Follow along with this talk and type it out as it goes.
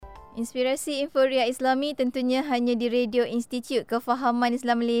Inspirasi Inforia Islami tentunya hanya di Radio Institut Kefahaman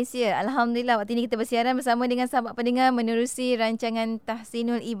Islam Malaysia. Alhamdulillah, waktu ini kita bersiaran bersama dengan sahabat pendengar menerusi rancangan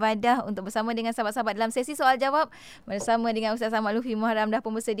Tahsinul Ibadah untuk bersama dengan sahabat-sahabat dalam sesi soal jawab bersama dengan Ustaz Ahmad Lufi Muharram dah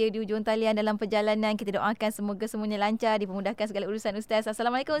pun bersedia di ujung talian dalam perjalanan. Kita doakan semoga semuanya lancar, dipermudahkan segala urusan Ustaz.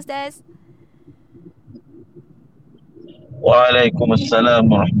 Assalamualaikum Ustaz. Waalaikumsalam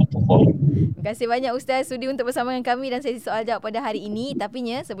warahmatullahi. Terima kasih banyak Ustaz sudi untuk bersama dengan kami dan sesi soal jawab pada hari ini.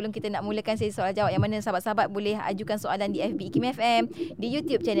 Tapinya sebelum kita nak mulakan sesi soal jawab yang mana sahabat-sahabat boleh ajukan soalan di FB IKIM FM, di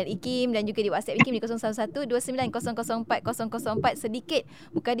YouTube channel IKIM dan juga di WhatsApp IKIM di 0112900404. Sedikit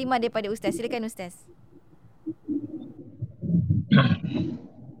mukadimah daripada Ustaz. Silakan Ustaz.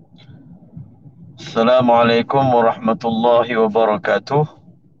 Assalamualaikum warahmatullahi wabarakatuh.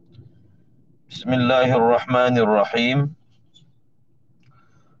 Bismillahirrahmanirrahim.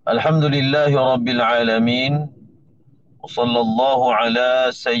 Alhamdulillahi rabbil alamin. Wassallallahu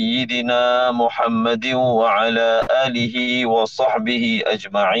ala sayyidina Muhammadin wa ala alihi wa sahbihi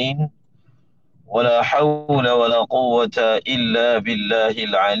ajma'in. Wala hawla wala quwwata illa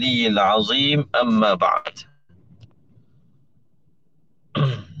billahil aliyyil azim. Amma ba'd.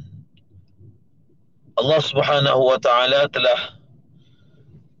 Allah Subhanahu wa taala telah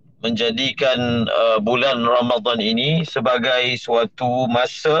menjadikan bulan Ramadan ini sebagai suatu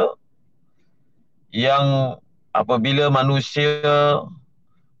masa yang apabila manusia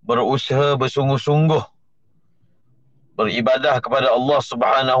berusaha bersungguh-sungguh beribadah kepada Allah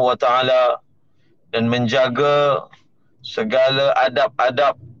Subhanahu wa taala dan menjaga segala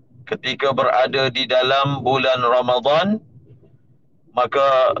adab-adab ketika berada di dalam bulan Ramadan,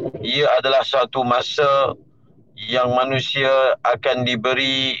 maka ia adalah satu masa yang manusia akan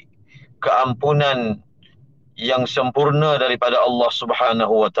diberi keampunan yang sempurna daripada Allah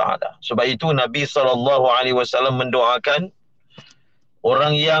Subhanahu wa taala. Sebab itu Nabi SAW mendoakan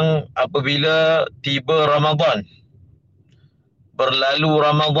orang yang apabila tiba Ramadan, berlalu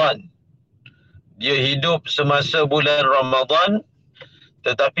Ramadan, dia hidup semasa bulan Ramadan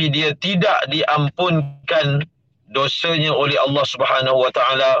tetapi dia tidak diampunkan dosanya oleh Allah Subhanahu wa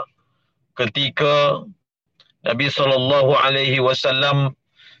taala ketika Nabi SAW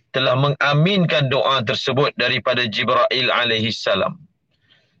telah mengaminkan doa tersebut daripada Jibril alaihi salam.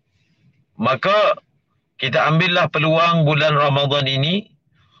 Maka kita ambillah peluang bulan Ramadan ini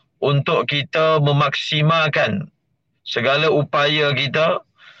untuk kita memaksimalkan segala upaya kita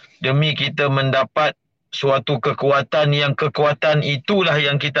demi kita mendapat suatu kekuatan yang kekuatan itulah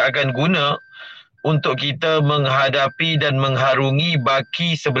yang kita akan guna untuk kita menghadapi dan mengharungi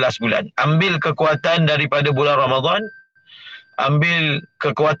baki 11 bulan. Ambil kekuatan daripada bulan Ramadan, ambil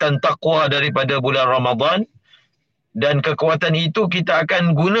kekuatan takwa daripada bulan Ramadan, dan kekuatan itu kita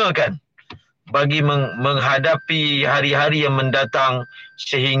akan gunakan bagi menghadapi hari-hari yang mendatang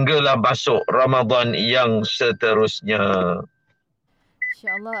sehinggalah masuk Ramadan yang seterusnya.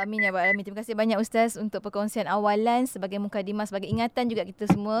 InsyaAllah, amin ya Rabbal Alamin. Terima kasih banyak Ustaz untuk perkongsian awalan sebagai mukadimah, sebagai ingatan juga kita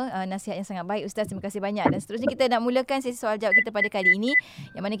semua. Nasihat yang sangat baik Ustaz, terima kasih banyak. Dan seterusnya kita nak mulakan sesi soal jawab kita pada kali ini,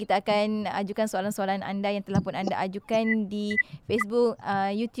 yang mana kita akan ajukan soalan-soalan anda yang telah pun anda ajukan di Facebook,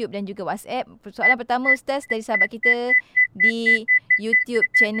 YouTube dan juga WhatsApp. Soalan pertama Ustaz dari sahabat kita di YouTube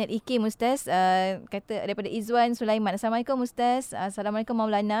channel IKIM Ustaz, kata daripada Izwan Sulaiman. Assalamualaikum Ustaz. Assalamualaikum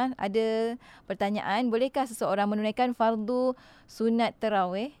Maulana. Ada pertanyaan, bolehkah seseorang menunaikan fardu sunat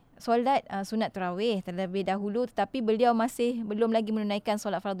tarawih, solat sunat tarawih terlebih dahulu tetapi beliau masih belum lagi menunaikan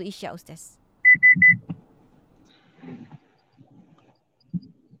solat fardu isyak Ustaz?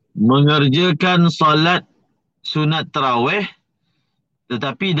 Mengerjakan solat sunat tarawih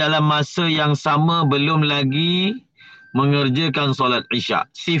tetapi dalam masa yang sama belum lagi mengerjakan solat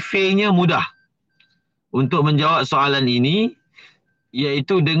isyak. Sifirnya mudah untuk menjawab soalan ini,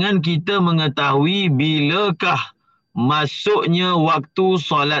 iaitu dengan kita mengetahui bilakah masuknya waktu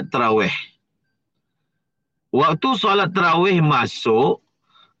solat tarawih. Waktu solat tarawih masuk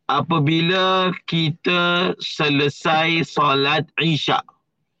apabila kita selesai solat isyak.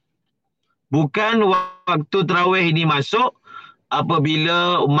 Bukan waktu tarawih ini masuk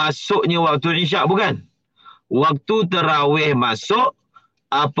apabila masuknya waktu isyak, bukan. Waktu tarawih masuk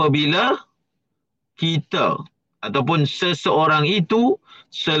apabila kita ataupun seseorang itu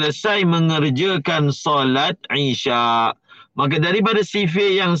selesai mengerjakan solat isyak. Maka daripada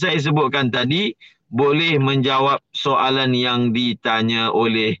sifir yang saya sebutkan tadi, boleh menjawab soalan yang ditanya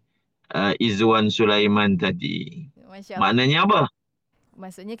oleh Izwan Sulaiman tadi. Maknanya apa?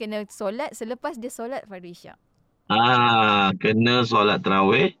 Maksudnya kena solat selepas dia solat fardu isyak. Kena solat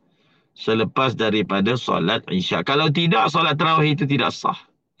tarawih selepas daripada solat isyak. Kalau tidak, solat tarawih itu tidak sah.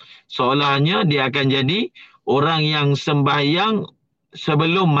 Seolahnya dia akan jadi orang yang sembahyang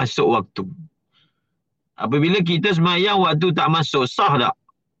sebelum masuk waktu. Apabila kita sembahyang waktu tak masuk, sah tak?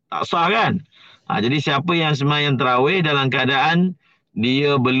 Tak sah kan? Jadi siapa yang sembahyang tarawih dalam keadaan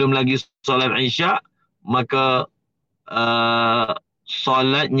dia belum lagi solat isyak, maka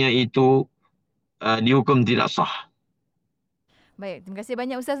solatnya itu dihukum tidak sah. Baik, terima kasih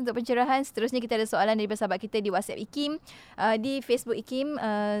banyak Ustaz untuk pencerahan. Seterusnya kita ada soalan daripada sahabat kita di WhatsApp IKIM. Di Facebook IKIM,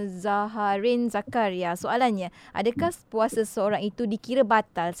 Zaharin Zakaria. Soalannya, adakah puasa seseorang itu dikira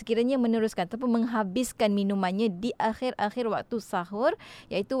batal sekiranya meneruskan ataupun menghabiskan minumannya di akhir-akhir waktu sahur,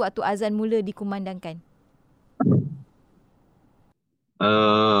 iaitu waktu azan mula dikumandangkan?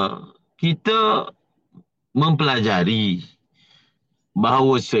 Kita mempelajari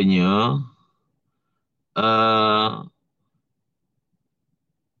bahawasanya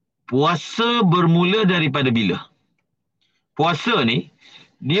puasa bermula daripada bila? Puasa ni,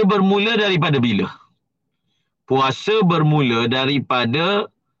 dia bermula daripada bila? Puasa bermula daripada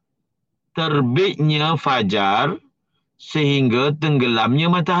terbitnya fajar sehingga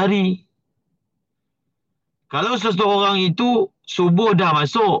tenggelamnya matahari. Kalau seseorang itu subuh dah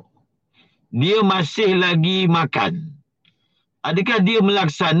masuk, dia masih lagi makan, adakah dia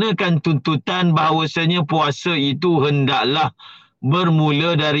melaksanakan tuntutan bahawasanya puasa itu hendaklah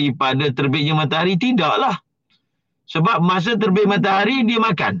bermula daripada terbitnya matahari? Tidaklah. Sebab masa terbit matahari dia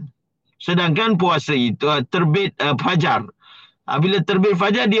makan. Sedangkan puasa itu terbit fajar. Bila terbit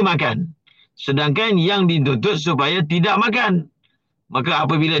fajar dia makan. Sedangkan yang dituntut supaya tidak makan. Maka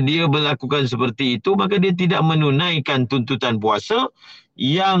apabila dia melakukan seperti itu, maka dia tidak menunaikan tuntutan puasa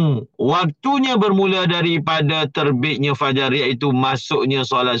yang waktunya bermula daripada terbitnya fajar, iaitu masuknya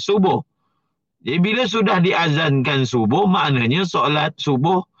solat subuh. Jadi bila sudah diazankan subuh, maknanya solat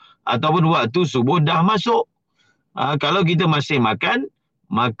subuh ataupun waktu subuh dah masuk. Kalau kita masih makan,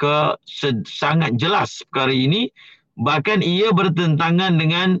 maka sangat jelas perkara ini. Bahkan ia bertentangan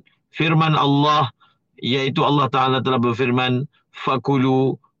dengan firman Allah, iaitu Allah Ta'ala telah berfirman,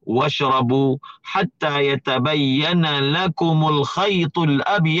 fakulu washrabu hatta yatabayyana lakumul khaytul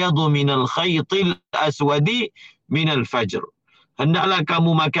abyadu minal khaytil aswadi minal fajr. Hendaklah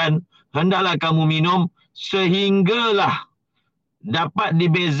kamu makan, hendaklah kamu minum, sehinggalah dapat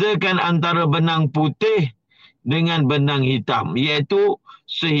dibezakan antara benang putih dengan benang hitam, iaitu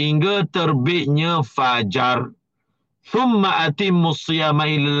sehingga terbitnya fajar. Thumma atimmus siyama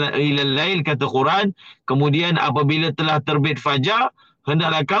ila lail, kata Quran. Kemudian apabila telah terbit fajar,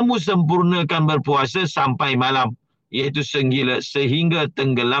 hendaklah kamu sempurnakan berpuasa sampai malam, iaitu sehingga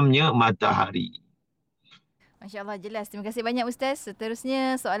tenggelamnya matahari. Masya Allah, jelas. Terima kasih banyak Ustaz.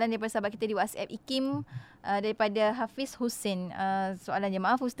 Seterusnya soalan daripada sahabat kita di WhatsApp IKIM, daripada Hafiz Hussein. Soalannya,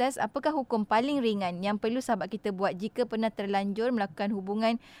 maaf Ustaz, apakah hukum paling ringan yang perlu sahabat kita buat jika pernah terlanjur melakukan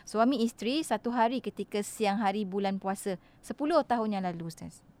hubungan suami isteri satu hari ketika siang hari bulan puasa 10 tahun yang lalu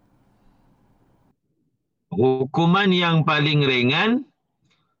Ustaz? Hukuman yang paling ringan,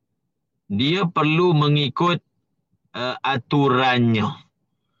 dia perlu mengikut aturannya.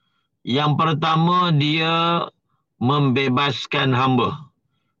 Yang pertama, dia membebaskan hamba.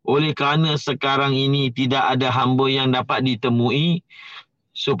 Oleh kerana sekarang ini tidak ada hamba yang dapat ditemui,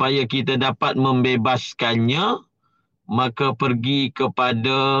 supaya kita dapat membebaskannya, maka pergi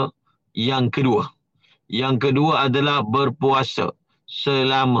kepada yang kedua. Yang kedua adalah berpuasa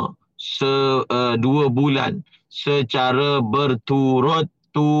selama 2 bulan secara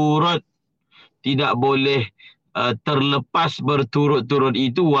berturut-turut. Tidak boleh terlepas berturut-turut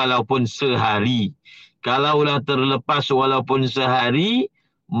itu walaupun sehari. Kalaulah terlepas walaupun sehari,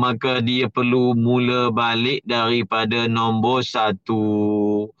 maka dia perlu mula balik daripada nombor 1.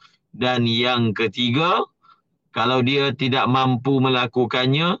 Dan yang ketiga, kalau dia tidak mampu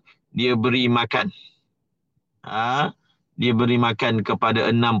melakukannya, dia beri makan. Dia beri makan kepada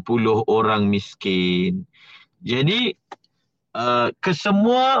 60 orang miskin. Jadi,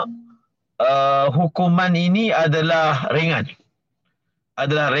 kesemua hukuman ini adalah ringan.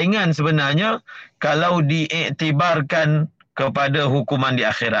 Adalah ringan sebenarnya kalau diiktibarkan kepada hukuman di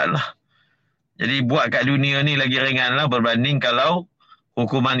akhirat lah. Jadi buat kat dunia ni lagi ringan lah berbanding kalau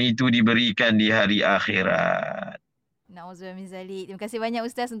hukuman itu diberikan di hari akhirat. Na'udzubillah min zalik. Terima kasih banyak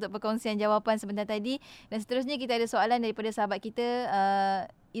Ustaz untuk perkongsian jawapan sebentar tadi. Dan seterusnya kita ada soalan daripada sahabat kita,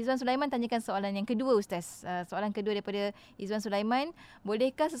 Izwan Sulaiman tanyakan soalan yang kedua Ustaz. Soalan kedua daripada Izwan Sulaiman,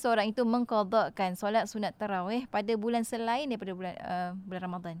 bolehkah seseorang itu mengqadakkan solat sunat tarawih pada bulan selain daripada bulan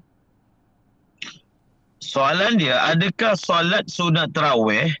Ramadan? Soalan dia, adakah solat sunat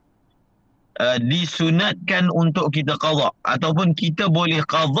tarawih disunatkan untuk kita qada ataupun kita boleh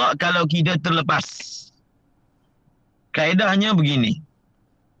qada kalau kita terlepas? Kaedahnya begini.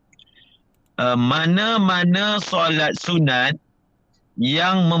 Mana-mana solat sunat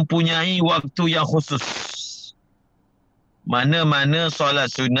yang mempunyai waktu yang khusus. Mana-mana solat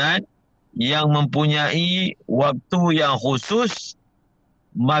sunat yang mempunyai waktu yang khusus,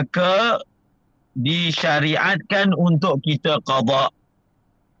 maka disyariatkan untuk kita qada.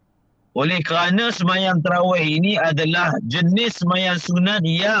 Oleh kerana sembahyang tarawih ini adalah jenis sembahyang sunat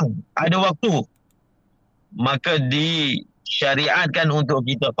yang ada waktu, maka disyariatkan untuk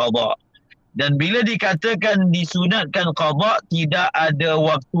kita qada. Dan bila dikatakan disunatkan qada, tidak ada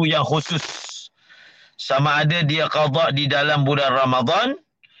waktu yang khusus. Sama ada dia qada di dalam bulan Ramadan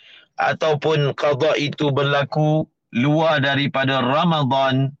ataupun qada itu berlaku luar daripada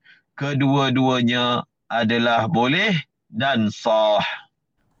Ramadan, kedua-duanya adalah boleh dan sah.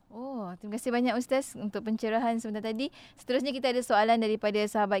 Oh, terima kasih banyak Ustaz untuk pencerahan sebentar tadi. Seterusnya kita ada soalan daripada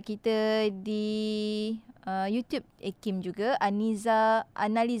sahabat kita di YouTube IKIM juga,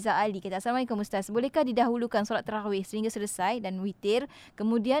 Analiza Ali. Kata, Assalamualaikum Ustaz. Bolehkah didahulukan solat tarawih sehingga selesai dan witir,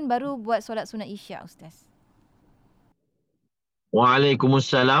 kemudian baru buat solat sunat Isyak Ustaz?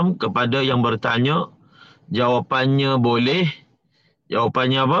 Waalaikumsalam. Kepada yang bertanya, jawapannya boleh.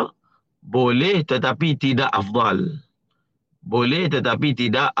 Jawapannya apa? Boleh tetapi tidak afdal. Boleh tetapi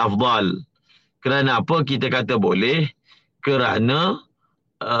tidak afdal. Kerana apa kita kata boleh? Kerana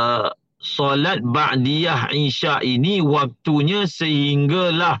solat ba'diyah Isya ini waktunya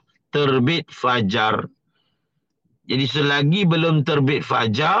sehinggalah terbit fajar. Jadi selagi belum terbit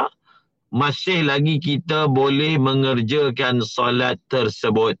fajar, masih lagi kita boleh mengerjakan solat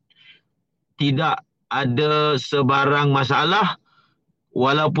tersebut. Tidak ada sebarang masalah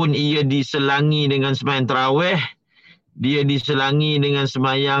walaupun ia diselangi dengan sembahyang tarawih, dia diselangi dengan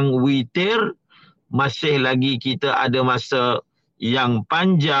sembahyang witir, masih lagi kita ada masa yang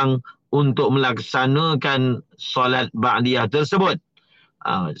panjang untuk melaksanakan solat ba'diyah tersebut.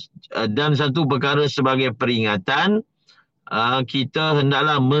 Dan satu perkara sebagai peringatan, kita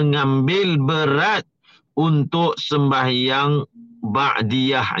hendaklah mengambil berat untuk sembahyang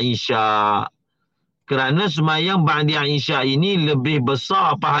ba'diyah Isya. Kerana sembahyang ba'diyah Isya ini lebih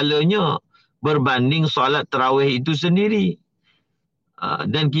besar pahalanya berbanding solat tarawih itu sendiri.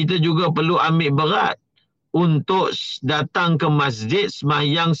 Dan kita juga perlu ambil berat untuk datang ke masjid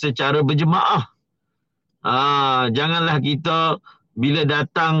sembahyang secara berjemaah. Janganlah kita bila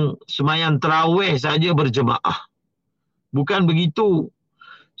datang sembahyang tarawih saja berjemaah. Bukan begitu.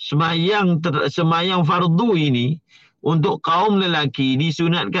 Sembahyang fardu ini untuk kaum lelaki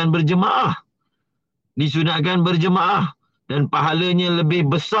disunatkan berjemaah. Disunatkan berjemaah dan pahalanya lebih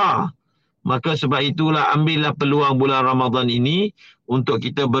besar. Maka sebab itulah ambillah peluang bulan Ramadan ini untuk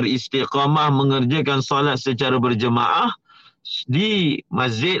kita beristiqamah mengerjakan solat secara berjemaah di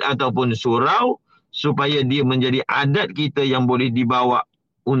masjid ataupun surau supaya dia menjadi adat kita yang boleh dibawa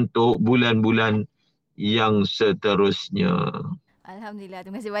untuk bulan-bulan yang seterusnya. Alhamdulillah.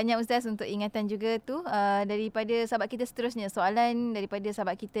 Terima kasih banyak Ustaz untuk ingatan juga tu. Daripada sahabat kita seterusnya, soalan daripada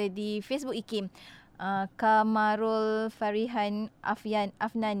sahabat kita di Facebook IKIM. Kamarul Farihan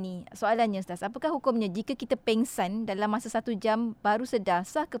Afnani. Soalannya Ustaz, apakah hukumnya jika kita pengsan dalam masa 1 jam baru sedar,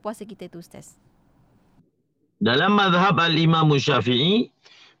 sah ke puasa kita tu Ustaz? Dalam mazhab Al-Imam Syafi'i,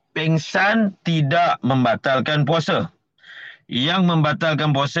 pengsan tidak membatalkan puasa. Yang membatalkan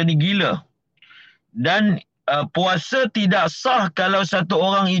puasa ni gila. Dan puasa tidak sah kalau satu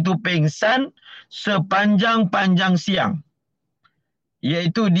orang itu pengsan sepanjang-panjang siang.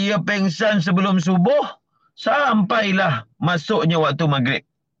 Iaitu dia pengsan sebelum subuh sampailah masuknya waktu maghrib.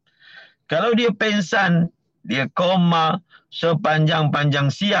 Kalau dia pengsan, dia koma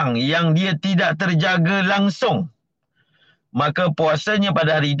sepanjang-panjang siang yang dia tidak terjaga langsung, maka puasanya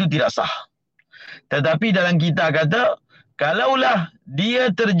pada hari itu tidak sah. Tetapi dalam kitab kata, kalaulah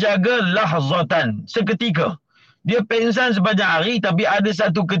dia terjaga lahzatan, seketika. Dia pengsan sepanjang hari tapi ada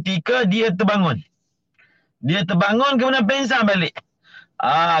satu ketika dia terbangun. Dia terbangun kemudian pengsan balik.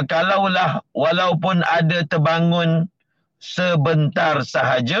 Kalaulah walaupun ada terbangun sebentar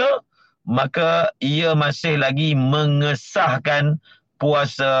sahaja, maka ia masih lagi mengesahkan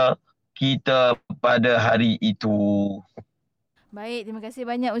puasa kita pada hari itu. Baik, terima kasih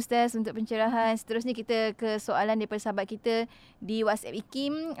banyak Ustaz untuk pencerahan. Seterusnya kita ke soalan daripada sahabat kita di WhatsApp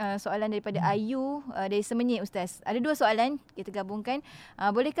IKIM. Soalan daripada Ayu dari Semenyih Ustaz. Ada 2 soalan, kita gabungkan.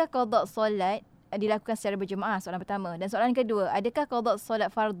 Bolehkah qada solat dilakukan secara berjemaah? Soalan pertama. Dan soalan kedua, adakah qada solat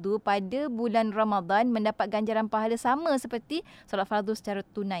fardu pada bulan Ramadan mendapat ganjaran pahala sama seperti solat fardu secara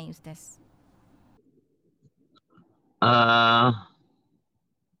tunai Ustaz?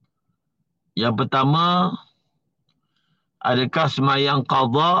 Yang pertama, adakah sembahyang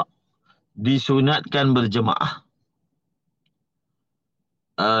qada disunatkan berjemaah?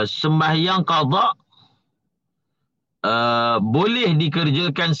 Sembahyang qada boleh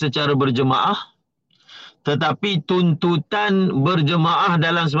dikerjakan secara berjemaah, tetapi tuntutan berjemaah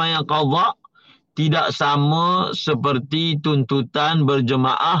dalam sembahyang qadha tidak sama seperti tuntutan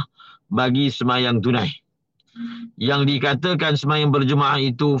berjemaah bagi sembahyang tunai. Yang dikatakan sembahyang berjemaah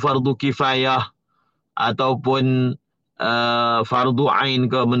itu fardu kifayah ataupun fardu ain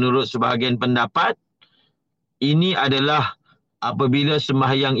ke menurut sebahagian pendapat, ini adalah apabila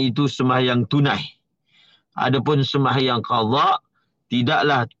sembahyang itu sembahyang tunai. Adapun sembahyang qadha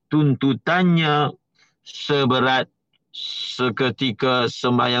tidaklah tuntutannya seberat seketika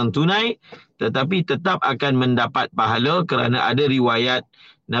sembahyang tunai, tetapi tetap akan mendapat pahala kerana ada riwayat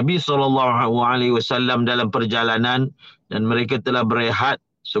Nabi SAW dalam perjalanan dan mereka telah berehat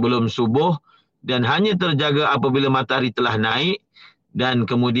sebelum subuh dan hanya terjaga apabila matahari telah naik, dan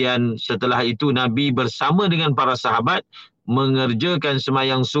kemudian setelah itu Nabi bersama dengan para sahabat mengerjakan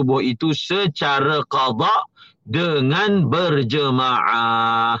sembahyang subuh itu secara qadha dengan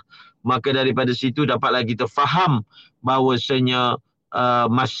berjemaah. Maka daripada situ dapatlah kita faham bahawasanya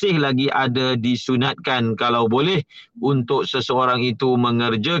masih lagi ada disunatkan kalau boleh untuk seseorang itu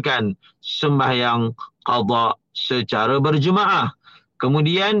mengerjakan sembahyang qadha secara berjemaah.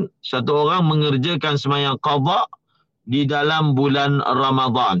 Kemudian satu orang mengerjakan sembahyang qadha di dalam bulan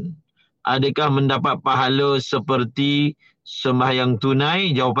Ramadan, adakah mendapat pahala seperti sembahyang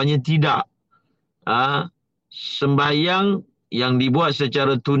tunai? Jawapannya tidak. Sembahyang yang dibuat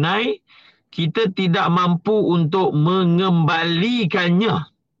secara tunai, kita tidak mampu untuk mengembalikannya,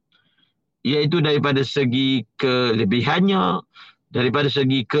 iaitu daripada segi kelebihannya, daripada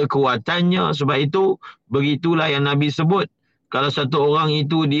segi kekuatannya. Sebab itu, begitulah yang Nabi sebut. Kalau satu orang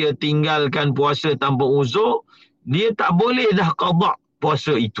itu dia tinggalkan puasa tanpa uzur, dia tak boleh dah qadha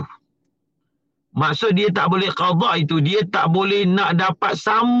puasa itu. Maksud dia tak boleh qadha itu, dia tak boleh nak dapat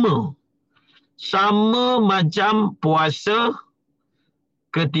sama macam puasa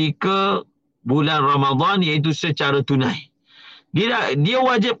ketika bulan Ramadan, iaitu secara tunai. Dia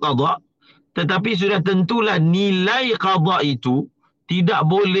wajib qadha, tetapi sudah tentulah nilai qadha itu tidak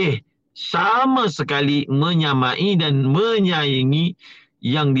boleh sama sekali menyamai dan menyaingi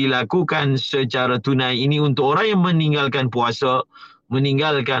yang dilakukan secara tunai. Ini untuk orang yang meninggalkan puasa,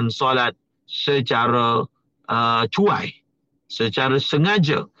 meninggalkan solat secara cuai, secara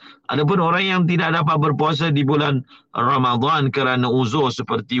sengaja. Adapun orang yang tidak dapat berpuasa di bulan Ramadan kerana uzur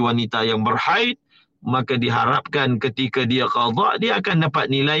seperti wanita yang berhaid, maka diharapkan ketika dia qadha, dia akan dapat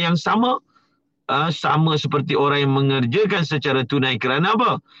nilai yang sama seperti orang yang mengerjakan secara tunai. Kerana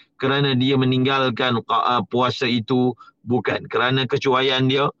apa? Kerana dia meninggalkan puasa itu bukan kerana kecuaian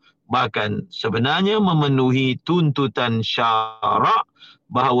dia, bahkan sebenarnya memenuhi tuntutan syarak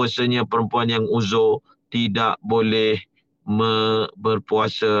bahawasanya perempuan yang uzur tidak boleh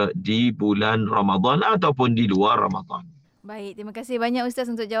berpuasa di bulan Ramadan ataupun di luar Ramadan. Baik, terima kasih banyak Ustaz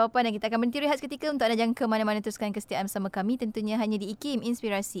untuk jawapan, dan kita akan berhenti rehat seketika untuk anda jangan ke mana-mana, teruskan kesetiaan bersama kami tentunya hanya di IKIM,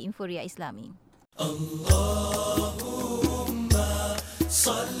 Inspirasi Inforia Islami. Allahumma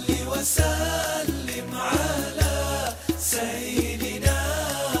salli wa sallim ala sayyidina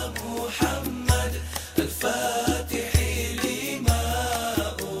Muhammad al-Fatih lima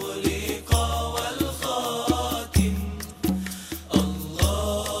uliqa wal khatim.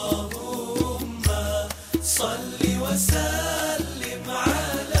 Allahumma salli wa sallim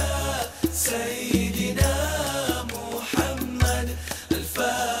ala sayyidina Muhammad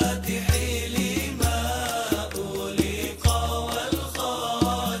al-Fatih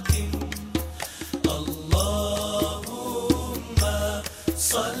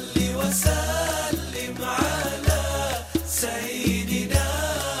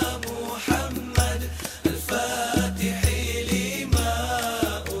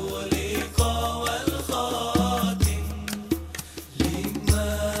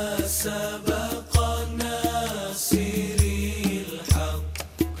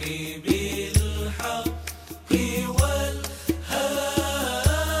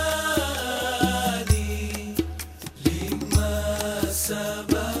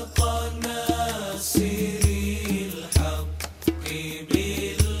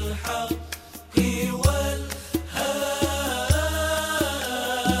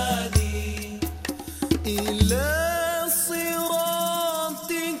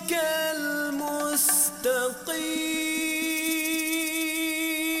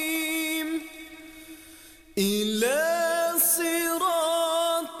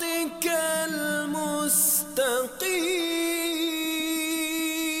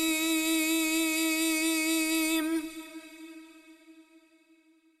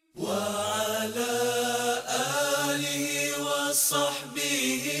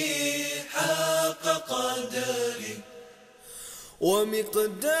وصحبه حق قدره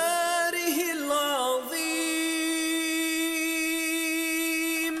ومقداره العظيم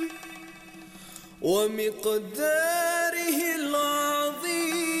ومقداره العظيم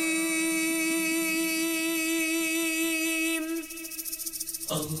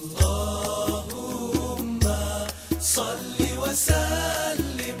اللهم صل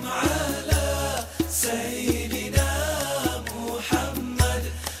وسلم على سيدنا محمد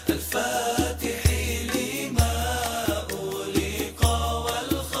الفاتح لما أغلق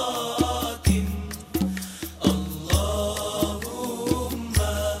والخاتم اللهم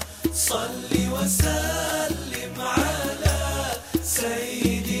صل وسلم على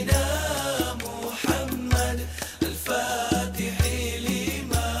سيدنا محمد الفاتح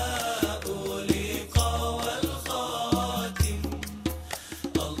لما أغلق والخاتم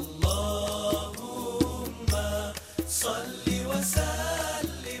اللهم صل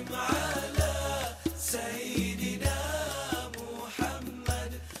وسلم على سيدنا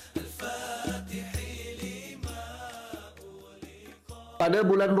محمد الفاتح لما أغلق. Pada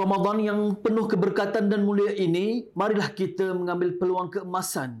bulan Ramadan yang penuh keberkatan dan mulia ini, marilah kita mengambil peluang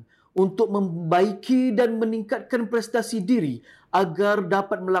keemasan untuk membaiki dan meningkatkan prestasi diri agar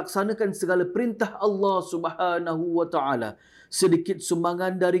dapat melaksanakan segala perintah Allah Subhanahu wa taala. Sedikit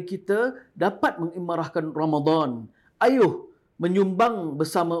sumbangan dari kita dapat mengimarahkan Ramadan. Ayuh menyumbang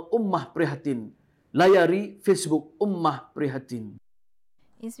bersama Ummah Prihatin. Layari Facebook Ummah Prihatin.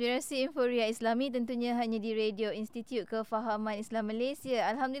 Inspirasi Euforia Islami tentunya hanya di Radio Institut Kefahaman Islam Malaysia.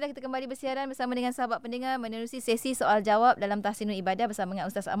 Alhamdulillah kita kembali bersiaran bersama dengan sahabat pendengar menerusi sesi soal jawab dalam Tahsinul Ibadah bersama dengan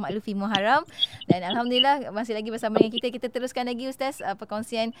Ustaz Ahmad Lufi Muharram. Dan Alhamdulillah masih lagi bersama dengan kita. Kita teruskan lagi Ustaz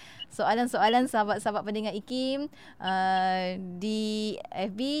perkongsian soalan-soalan sahabat-sahabat pendengar IKIM di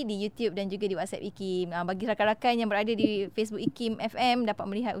FB, di YouTube dan juga di WhatsApp IKIM. Bagi rakan-rakan yang berada di Facebook IKIM FM dapat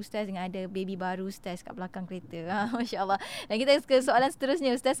melihat Ustaz dengan ada baby baru Ustaz kat belakang kereta. Masya Allah. Dan kita ke soalan seterusnya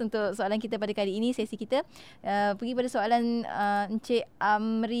Ustaz untuk soalan kita pada kali ini, sesi kita pergi pada soalan Encik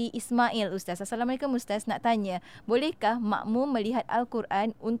Amri Ismail Ustaz. Assalamualaikum Ustaz, nak tanya, bolehkah makmum melihat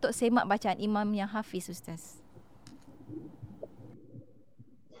Al-Quran untuk semak bacaan imam yang hafiz Ustaz?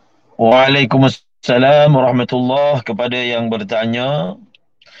 Waalaikumsalam warahmatullahi kepada yang bertanya.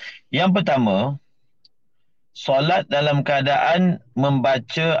 Yang pertama, solat dalam keadaan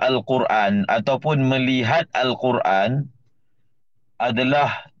membaca Al-Quran ataupun melihat Al-Quran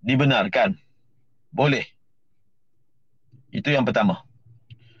adalah dibenarkan. Boleh. Itu yang pertama.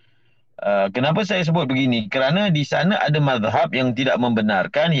 Kenapa saya sebut begini? Kerana di sana ada mazhab yang tidak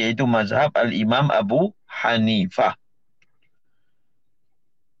membenarkan, iaitu mazhab Al-Imam Abu Hanifah.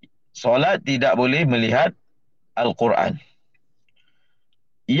 Solat tidak boleh melihat Al-Quran.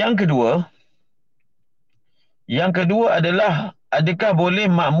 Yang kedua adalah, adakah boleh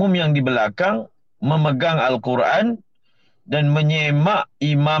makmum yang di belakang memegang Al-Quran dan menyemak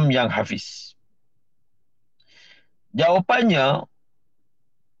imam yang hafiz? Jawapannya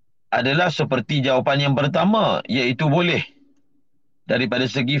adalah seperti jawapan yang pertama, iaitu boleh daripada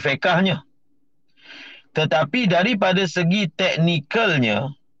segi fiqahnya. Tetapi daripada segi teknikal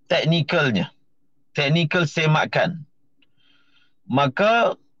semakan,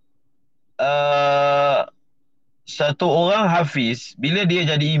 maka satu orang hafiz bila dia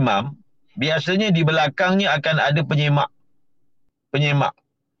jadi imam, biasanya di belakangnya akan ada penyemak.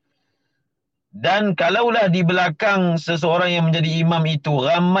 Dan kalaulah di belakang seseorang yang menjadi imam itu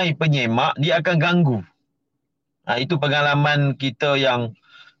ramai penyemak, dia akan ganggu. Itu pengalaman kita yang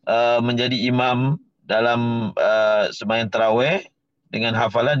menjadi imam dalam sembahyang tarawih dengan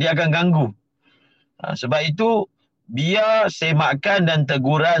hafalan, dia akan ganggu. Sebab itu, biar semakan dan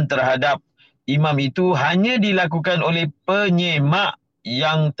teguran terhadap imam itu hanya dilakukan oleh penyemak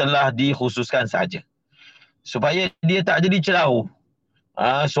yang telah dikhususkan saja. Supaya dia tak jadi cerau.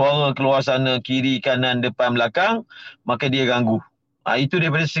 Suara keluar sana, kiri, kanan, depan, belakang, maka dia ganggu. Itu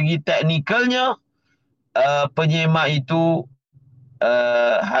daripada segi teknikalnya, penyemak itu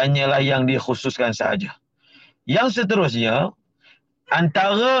hanyalah yang dikhususkan sahaja. Yang seterusnya,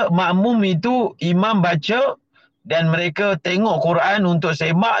 antara makmum itu imam baca dan mereka tengok Quran untuk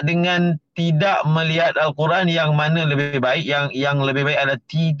semak dengan tidak melihat Al-Quran, yang mana lebih baik? Yang lebih baik adalah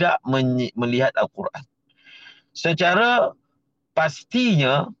tidak melihat Al-Quran. Secara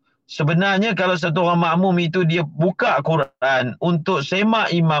pastinya, sebenarnya kalau satu orang makmum itu dia buka Quran untuk semak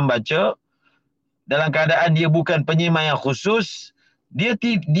imam baca, dalam keadaan dia bukan penyemak yang khusus, dia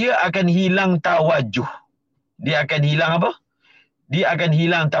akan hilang tawajuh. Dia akan hilang apa? Dia akan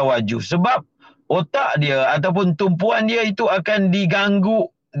hilang tawajuh. Sebab otak dia ataupun tumpuan dia itu akan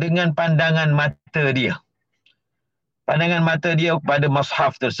diganggu dengan pandangan mata dia. Pandangan mata dia pada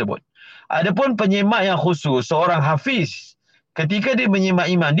mushaf tersebut. Adapun penyemak yang khusus, seorang hafiz ketika dia menyemak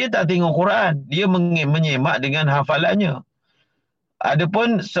imam, dia tak tengok Quran. Dia menyemak dengan hafalannya.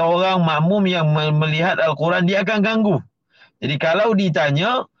 Adapun seorang makmum yang melihat Al-Quran, dia akan ganggu. Jadi kalau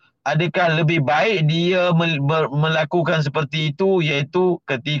ditanya, adakah lebih baik dia melakukan seperti itu, iaitu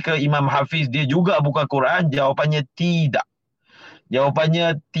ketika Imam Hafiz dia juga buka Quran? Jawapannya tidak.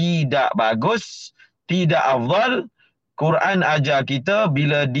 Jawapannya tidak bagus, tidak afdal. Quran ajar kita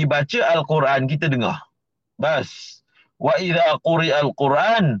bila dibaca Al-Quran, kita dengar. Bas. Wa idza quri'al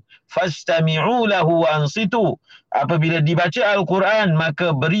Quran fastami'u lahu wa ansitu. Apabila dibaca Al-Quran,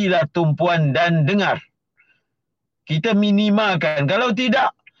 maka berilah tumpuan dan dengar. Kita minimalkan. Kalau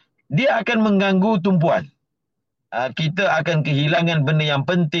tidak, dia akan mengganggu tumpuan. Kita akan kehilangan benda yang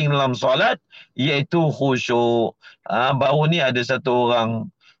penting dalam solat, iaitu khusyuk. Baru ni ada satu orang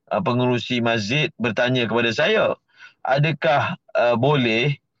pengerusi masjid bertanya kepada saya, adakah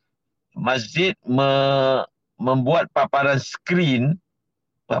boleh masjid membuat paparan skrin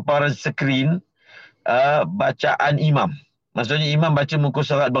bacaan imam. Maksudnya imam baca muka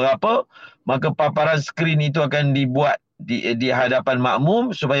surat berapa, maka paparan skrin itu akan dibuat di hadapan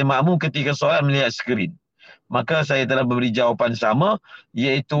makmum supaya makmum ketika solat melihat skrin. Maka saya telah memberi jawapan sama,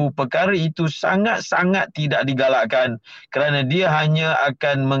 iaitu perkara itu sangat-sangat tidak digalakkan kerana dia hanya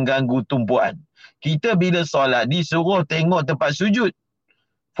akan mengganggu tumpuan. Kita bila solat disuruh tengok tempat sujud,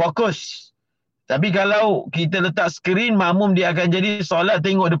 fokus. Tapi kalau kita letak skrin, makmum dia akan jadi solat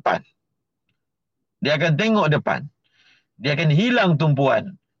tengok depan. Dia akan tengok depan. Dia akan hilang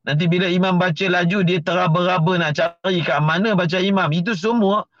tumpuan. Nanti bila imam baca laju, dia teraba-raba nak cari kat mana baca imam. Itu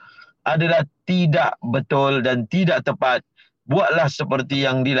semua adalah tidak betul dan tidak tepat. Buatlah seperti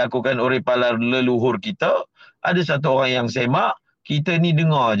yang dilakukan oleh para leluhur kita. Ada satu orang yang semak, kita ni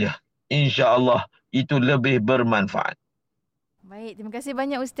dengar aja. InsyaAllah itu lebih bermanfaat. Baik, terima kasih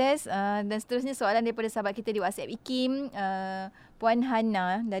banyak Ustaz. Dan seterusnya soalan daripada sahabat kita di WhatsApp IKIM, Puan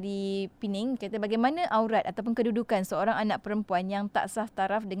Hana dari Pening, kata bagaimana aurat ataupun kedudukan seorang anak perempuan yang tak sah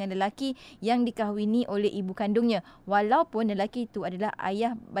taraf dengan lelaki yang dikahwini oleh ibu kandungnya, walaupun lelaki itu adalah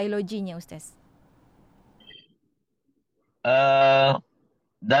ayah biologinya, Ustaz?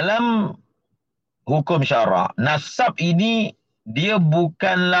 Dalam hukum syarak, nasab ini dia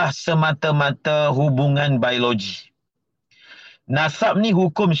bukanlah semata-mata hubungan biologi. Nasab ni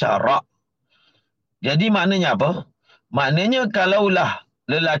hukum syarak. Jadi maknanya apa? Maknanya kalaulah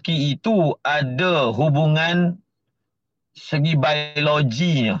lelaki itu ada hubungan segi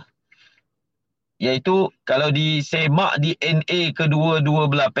biologinya, iaitu kalau disemak DNA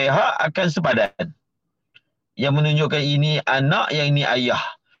kedua-dua belah pihak akan sepadan, yang menunjukkan ini anak, yang ini ayah.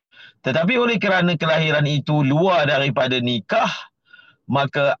 Tetapi oleh kerana kelahiran itu luar daripada nikah,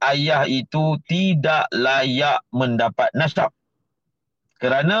 maka ayah itu tidak layak mendapat nasab.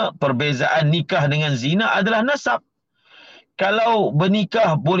 Kerana perbezaan nikah dengan zina adalah nasab. Kalau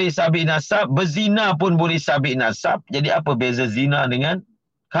bernikah boleh sabit nasab, berzina pun boleh sabit nasab. Jadi apa beza zina dengan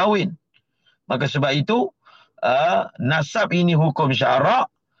kahwin? Maka sebab itu, nasab ini hukum syarak.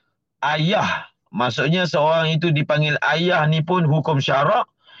 Ayah, maksudnya seorang itu dipanggil ayah ni pun hukum syarak.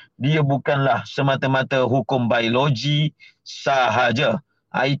 Dia bukanlah semata-mata hukum biologi sahaja.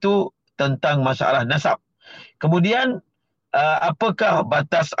 Itu tentang masalah nasab. Kemudian, apakah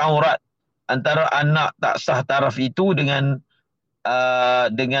batas aurat antara anak tak sah taraf itu dengan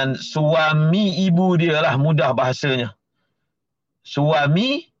suami ibu dia lah, mudah bahasanya.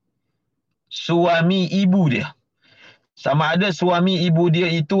 Suami ibu dia. Sama ada suami ibu dia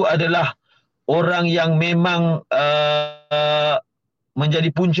itu adalah orang yang memang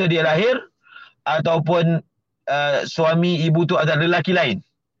menjadi punca dia lahir, ataupun suami ibu tu adalah lelaki lain.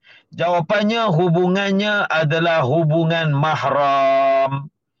 Jawapannya hubungannya adalah hubungan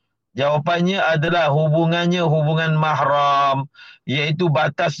mahram. Jawapannya adalah hubungan mahram, iaitu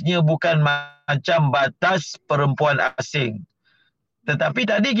batasnya bukan macam batas perempuan asing. Tetapi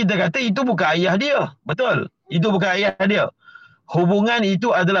tadi kita kata itu bukan ayah dia. Betul? Itu bukan ayah dia. Hubungan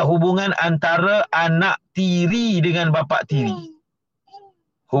itu adalah hubungan antara anak tiri dengan bapa tiri.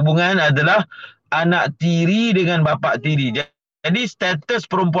 Hubungan adalah anak tiri dengan bapa tiri. Jadi status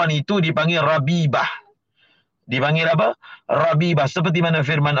perempuan itu dipanggil rabibah. Dipanggil apa? Rabibah. Seperti mana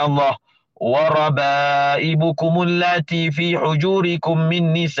firman Allah, وَرَبَائِبُكُمُ اللَّاتِي فِي حُجُورِكُم مِّن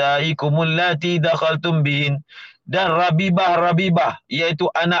نِّسَائِكُمُ اللَّاتِي دَخَلْتُم بِهِنْ. Dan rabibah, iaitu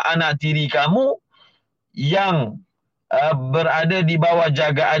anak-anak tiri kamu yang berada di bawah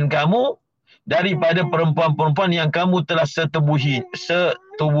jagaan kamu daripada perempuan-perempuan yang kamu telah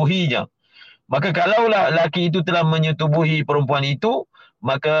setubuhinya. Maka kalaulah laki itu telah menyetubuhi perempuan itu,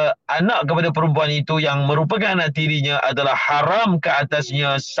 maka anak kepada perempuan itu yang merupakan anak tirinya adalah haram ke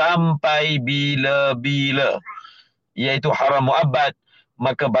atasnya sampai bila-bila. iaitu haram muabbad,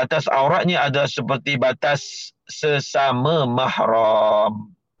 maka batas auratnya ada seperti batas sesama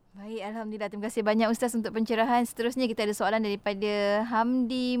mahram. Baik, Alhamdulillah. Terima kasih banyak Ustaz untuk pencerahan. Seterusnya kita ada soalan daripada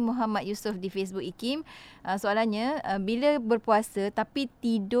Hamdi Muhammad Yusof di Facebook IKIM. Soalannya, bila berpuasa tapi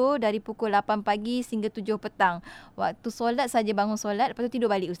tidur dari pukul 8 pagi sehingga 7 petang. Waktu solat saja bangun solat, lepas tu tidur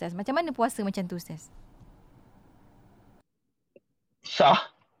balik Ustaz. Macam mana puasa macam tu Ustaz? Sah.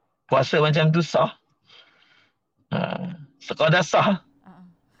 Puasa macam tu sah. Sekadar sah.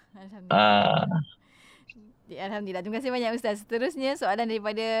 Alhamdulillah. Alhamdulillah. Terima kasih banyak Ustaz. Seterusnya soalan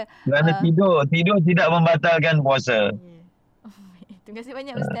daripada Kerana tidur tidak membatalkan puasa. Terima kasih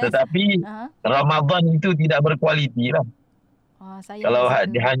banyak Ustaz. Tetapi Ramadan itu tidak berkualiti lah. Kalau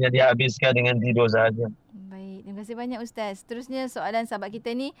hanya dihabiskan dengan tidur sahaja. Baik, terima kasih banyak Ustaz. Seterusnya soalan sahabat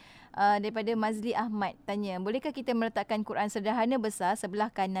kita ni daripada Mazli Ahmad tanya, bolehkah kita meletakkan Quran sederhana besar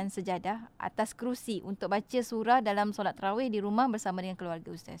sebelah kanan sejadah atas kerusi untuk baca surah dalam solat tarawih di rumah bersama dengan keluarga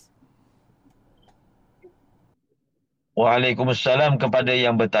Ustaz? Waalaikumsalam kepada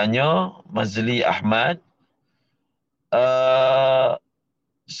yang bertanya, Mazli Ahmad.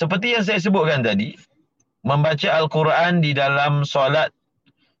 Seperti yang saya sebutkan tadi, membaca Al-Quran di dalam solat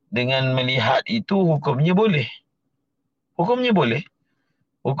dengan melihat itu hukumnya boleh. Hukumnya boleh.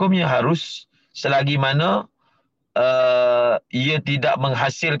 Hukumnya harus selagi mana ia tidak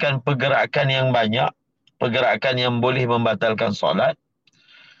menghasilkan pergerakan yang banyak, pergerakan yang boleh membatalkan solat.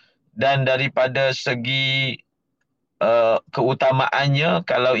 Dan daripada segi keutamaannya,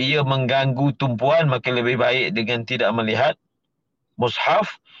 kalau ia mengganggu tumpuan, maka lebih baik dengan tidak melihat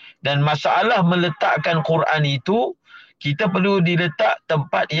mushaf. Dan masalah meletakkan Quran itu, kita perlu diletak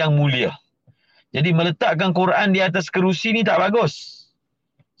tempat yang mulia. Jadi meletakkan Quran di atas kerusi ni tak bagus.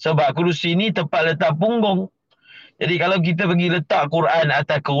 Sebab kerusi ni tempat letak punggung. Jadi kalau kita pergi letak Quran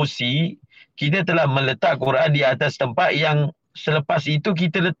atas kerusi, kita telah meletak Quran di atas tempat yang selepas itu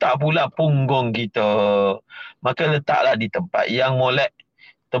kita letak pula punggung kita. Maka letaklah di tempat yang molek,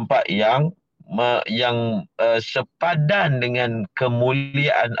 tempat yang sepadan dengan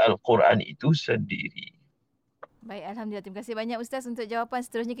kemuliaan Al-Quran itu sendiri. Baik, Alhamdulillah. Terima kasih banyak Ustaz untuk jawapan.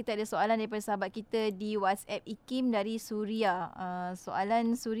 Seterusnya kita ada soalan daripada sahabat kita di WhatsApp IKIM dari Suria.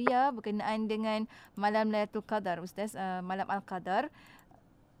 Soalan Suria berkenaan dengan malam Lailatul Qadar Ustaz, malam Al-Qadar.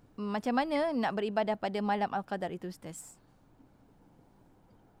 Macam mana nak beribadah pada malam Al-Qadar itu Ustaz?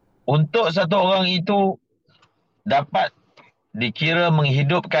 Untuk satu orang itu dapat dikira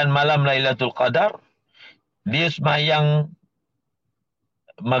menghidupkan malam Lailatul Qadar, dia sembahyang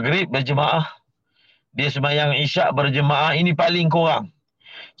maghrib berjemaah, dia sembahyang isyak berjemaah, ini paling kurang.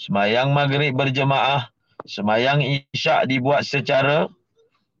 Sembahyang maghrib berjemaah, sembahyang isyak dibuat secara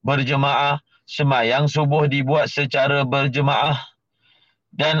berjemaah, sembahyang subuh dibuat secara berjemaah.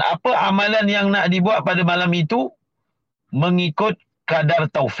 Dan apa amalan yang nak dibuat pada malam itu mengikut kadar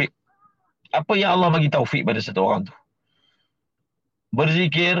taufik. Apa yang Allah bagi taufik pada satu orang tu.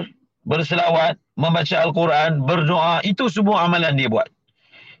 Berzikir, berselawat, membaca Al-Quran, berdoa, itu semua amalan dia buat.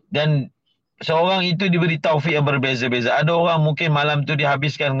 Dan seorang itu diberi taufik yang berbeza-beza. Ada orang mungkin malam tu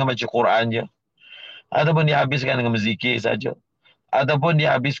dihabiskan dengan baca Quran je. Ataupun dihabiskan dengan berzikir saja. Ataupun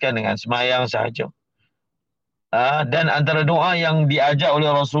dihabiskan dengan semayang sahaja. Dan antara doa yang diajar oleh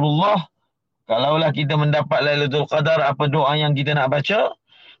Rasulullah, kalaulah kita mendapat Lailatul Qadar, apa doa yang kita nak baca?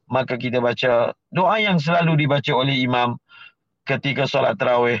 Maka kita baca doa yang selalu dibaca oleh imam ketika solat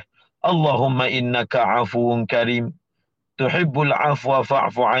tarawih. Allahumma innaka afuun karim, tuhibbul afwa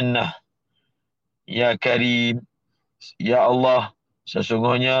fa'fu anna. Ya Karim, ya Allah,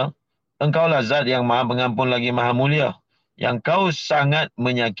 sesungguhnya Engkaulah zat yang maha pengampun lagi maha mulia, yang kau sangat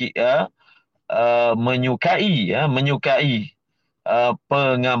menyukai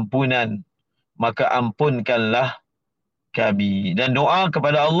pengampunan, maka ampunkanlah kami. Dan doa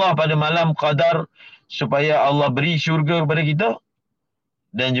kepada Allah pada malam Qadar supaya Allah beri syurga kepada kita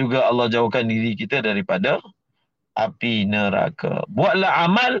dan juga Allah jauhkan diri kita daripada api neraka. Buatlah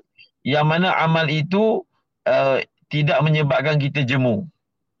amal yang mana amal itu tidak menyebabkan kita jemu.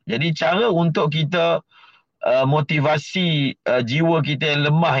 Jadi cara untuk kita motivasi jiwa kita yang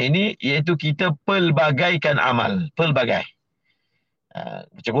lemah ini, iaitu kita pelbagaikan amal. Pelbagai.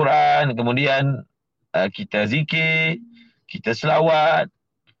 Baca Quran, kemudian kita zikir, kita selawat,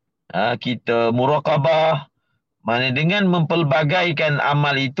 kita muraqabah. Mana dengan mempelbagaikan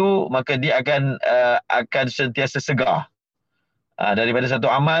amal itu, maka dia akan sentiasa segar. Daripada satu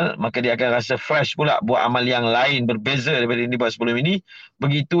amal, maka dia akan rasa fresh pula buat amal yang lain berbeza daripada yang dibuat sebelum ini.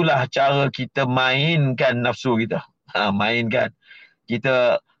 Begitulah cara kita mainkan nafsu kita. Mainkan.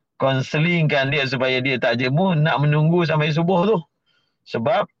 Kita konselingkan dia supaya dia tak jemu, nak menunggu sampai subuh tu.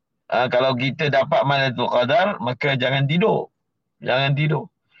 Sebab kalau kita dapat Lailatul Qadar, maka jangan tidur. Jangan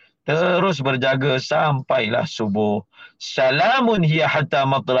tidur. Terus berjaga sampailah subuh. Salamun hiya hatta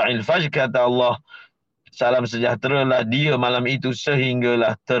matla'il fajr, kata Allah. Salam sejahteralah dia malam itu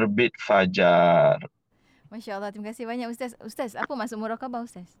sehinggalah terbit fajar. Masya Allah, terima kasih banyak Ustaz. Ustaz, apa maksud muraqabah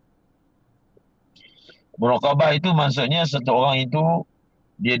Ustaz? Muraqabah itu maksudnya satu orang itu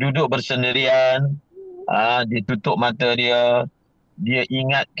dia duduk bersendirian, dia tutup mata dia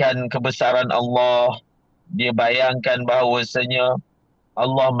ingatkan kebesaran Allah, dia bayangkan bahawasanya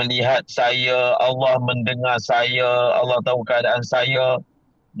Allah melihat saya, Allah mendengar saya, Allah tahu keadaan saya,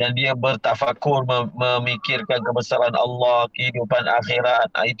 dan dia bertafakur memikirkan kebesaran Allah, kehidupan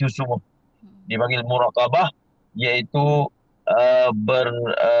akhirat. Itu semua dipanggil muraqabah, iaitu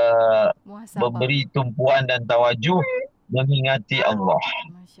Muhasabah. memberi tumpuan dan tawajuh mengingati Allah.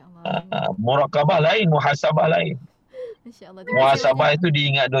 Masya Allah. Muraqabah lain, muhasabah lain. Masya Allah. Terima kasih Muhasabah banyak. itu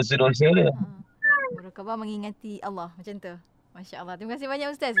diingat dosa-dosa dia. Muraqabah mengingati Allah. Macam tu. Masya Allah. Terima kasih banyak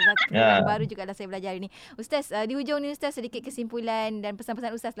Ustaz. Satu baru juga dah saya belajar hari ni. Ustaz, di hujung ni Ustaz, sedikit kesimpulan dan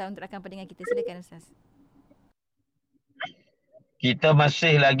pesan-pesan Ustaz lah untuk rakan pendengar kita. Silakan Ustaz. Kita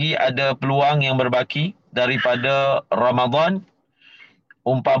masih lagi ada peluang yang berbaki daripada Ramadan.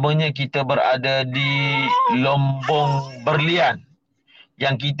 Umpamanya kita berada di lombong berlian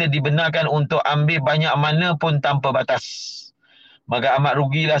yang kita dibenarkan untuk ambil banyak mana pun tanpa batas. Maka amat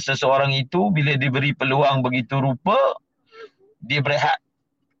rugilah seseorang itu bila diberi peluang begitu rupa, dia berehat.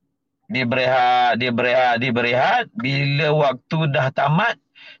 Dia berehat. Bila waktu dah tamat,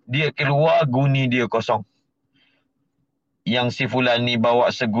 dia keluar, guni dia kosong. Yang si fulan ni bawa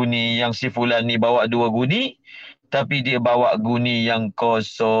seguni, yang si fulan ni bawa 2 guni, tapi dia bawa guni yang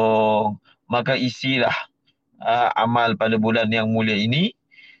kosong. Maka isilah amal pada bulan yang mulia ini.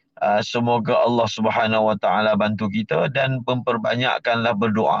 Semoga Allah Subhanahu Wa Taala bantu kita dan memperbanyakkanlah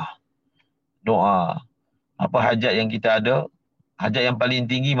berdoa. Doa. Apa hajat yang kita ada? Hajat yang paling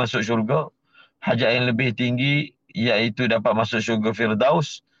tinggi masuk syurga. Hajat yang lebih tinggi iaitu dapat masuk syurga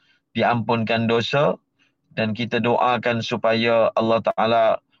Firdaus, diampunkan dosa, dan kita doakan supaya Allah Ta'ala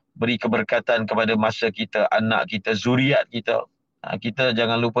beri keberkatan kepada masa kita, anak kita, zuriat kita. Kita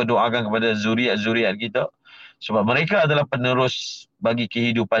jangan lupa doakan kepada zuriat-zuriat kita, sebab mereka adalah penerus bagi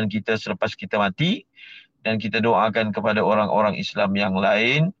kehidupan kita selepas kita mati. Dan kita doakan kepada orang-orang Islam yang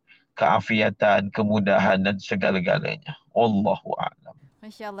lain keafiatan, kemudahan dan segala-galanya. Allahu a'lam.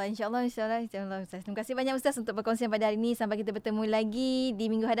 Masya Allah, insyaAllah, Ustaz. Terima kasih banyak Ustaz untuk perkongsian pada hari ini. Sampai kita bertemu lagi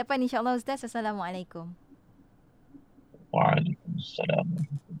di minggu hadapan, insyaAllah Ustaz. Assalamualaikum. Waalaikumsalam.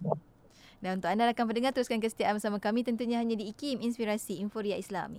 Dan untuk anda rakan pendengar, teruskan kesetiaan bersama kami tentunya hanya di IKIM, Inspirasi Inforia Islami.